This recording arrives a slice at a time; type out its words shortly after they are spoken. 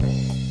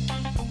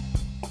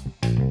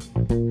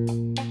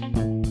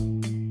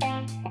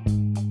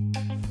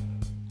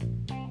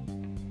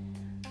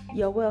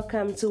You're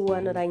welcome to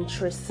another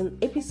interesting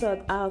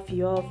episode of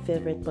your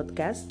favorite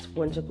podcast,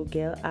 Wonderful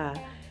Girl are,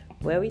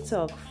 where we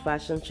talk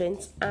fashion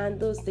trends and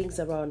those things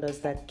around us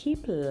that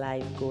keep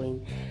life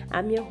going.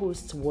 I'm your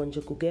host,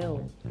 Wonderful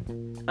Girl.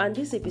 On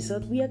this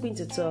episode, we are going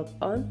to talk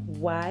on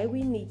why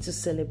we need to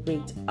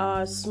celebrate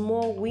our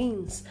small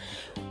wins.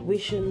 We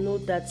should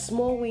note that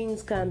small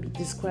wins can be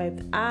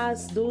described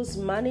as those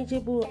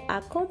manageable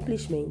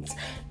accomplishments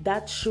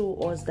that show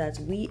us that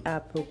we are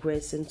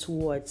progressing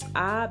towards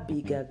our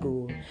bigger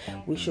goal.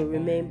 We should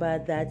remember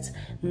that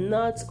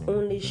not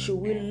only should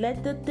we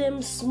let the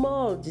term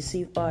small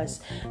deceive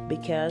us,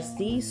 because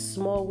these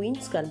small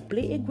wins can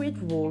play a great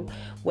role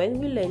when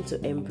we learn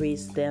to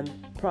embrace them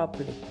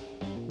properly.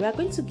 We are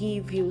going to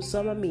give you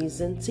some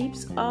amazing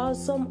tips or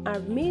some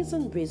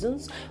amazing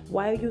reasons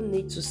why you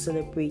need to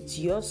celebrate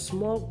your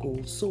small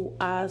goals so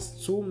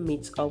as to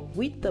meet up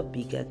with the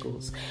bigger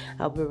goals.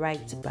 I'll be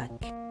right back.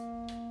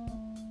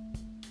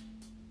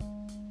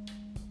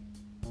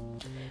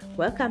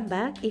 Welcome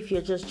back. If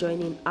you're just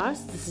joining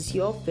us, this is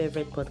your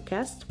favorite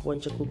podcast,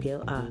 Wonderful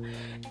Girl are.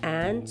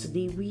 And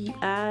today we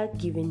are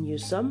giving you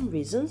some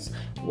reasons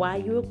why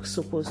you're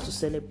supposed to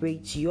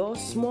celebrate your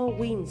small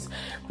wins.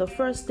 The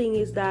first thing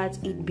is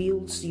that it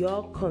builds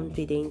your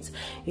confidence.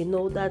 You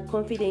know that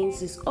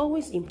confidence is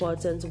always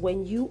important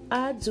when you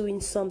are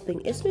doing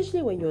something,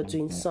 especially when you're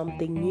doing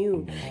something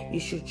new. You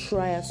should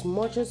try as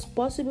much as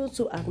possible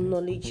to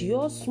acknowledge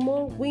your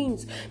small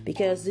wins,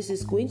 because this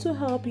is going to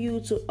help you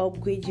to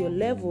upgrade your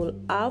level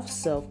of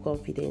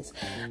self-confidence.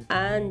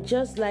 And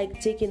just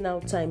like taking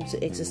out time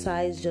to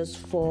exercise just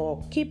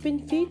for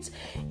keeping fit,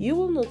 you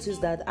will notice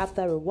that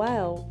after a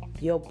while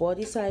your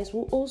body size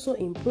will also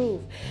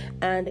improve,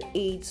 and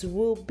it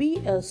will be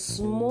a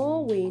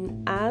small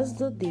win as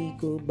the day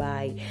go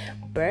by.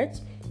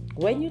 But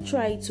when you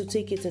try to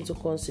take it into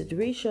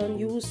consideration,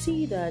 you will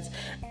see that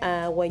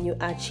when you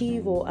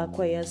achieve or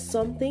acquire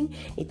something,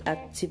 it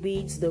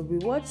activates the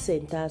reward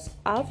centers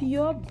of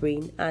your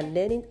brain, and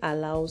then it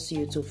allows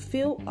you to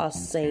feel a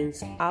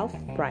sense of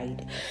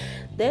pride.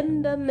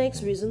 Then the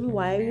next reason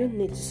why you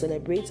need to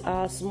celebrate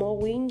our small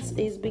wins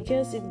is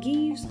because it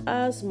gives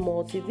us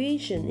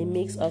motivation. It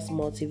makes us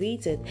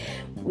motivated.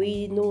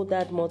 We know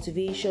that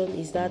motivation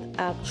is that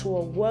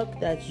actual work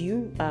that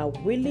you are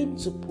willing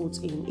to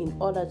put in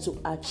order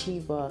to achieve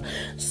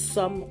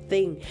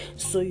something.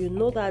 So you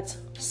know that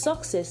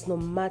success, no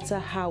matter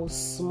how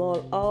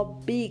small or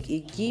big,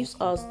 it gives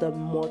us the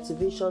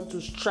motivation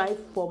to strive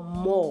for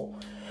more.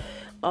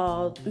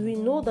 We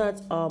know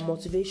that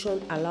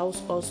motivation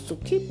allows us to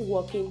keep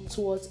working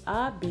towards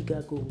our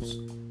bigger goals.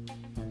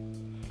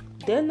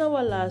 Then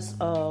our last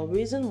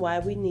reason why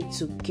we need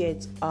to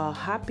get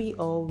happy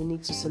or we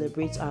need to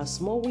celebrate our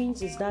small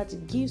wins is that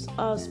it gives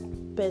us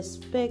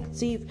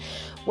perspective.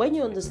 When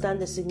you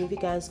understand the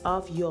significance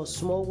of your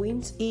small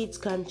wins, it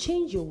can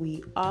change your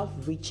way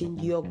of reaching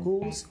your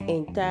goals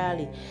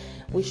entirely.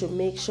 We should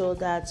make sure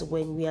that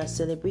when we are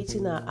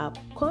celebrating our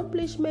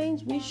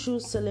accomplishments, we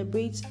should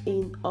celebrate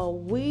in a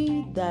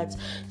way that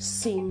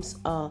seems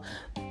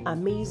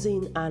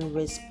amazing and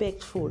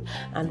respectful.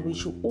 And we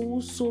should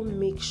also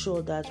make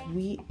sure that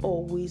we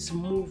always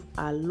move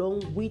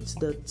along with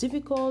the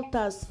difficult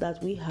tasks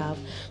that we have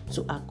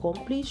to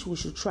accomplish. We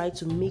should try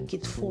to make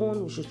it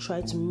fun. We should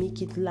try to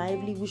make it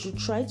lively. We should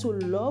try to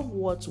love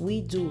what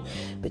we do,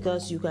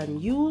 because you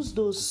can use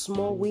those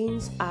small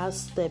wins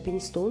as stepping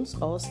stones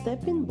or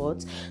stepping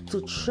boards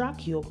to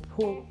track your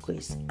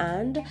progress.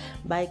 And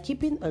by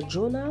keeping a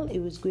journal, it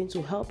is going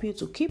to help you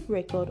to keep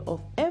record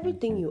of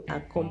everything you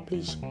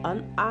accomplish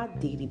on a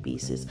daily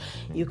basis.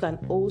 You can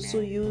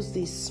also use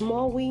these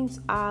small wins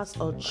as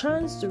a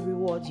chance to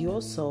reward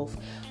yourself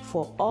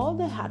for all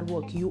the hard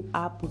work you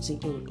are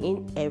putting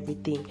in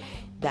everything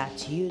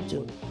that you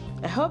do.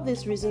 I hope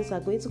these reasons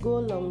are going to go a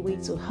long way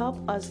to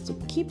help us to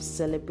keep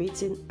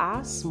celebrating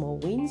our small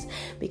wins,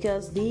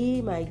 because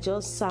they might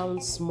just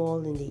sound small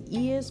in the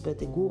ears, but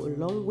they go a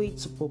long way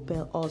to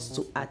propel us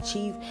to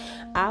achieve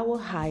our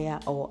higher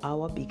or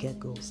our bigger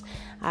goals.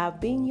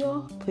 I've been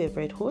your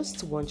favorite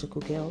host,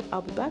 Wonderful Girl.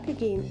 I'll be back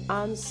again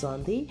on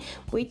Sunday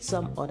with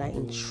some other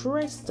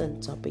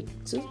interesting topic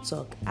to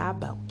talk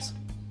about.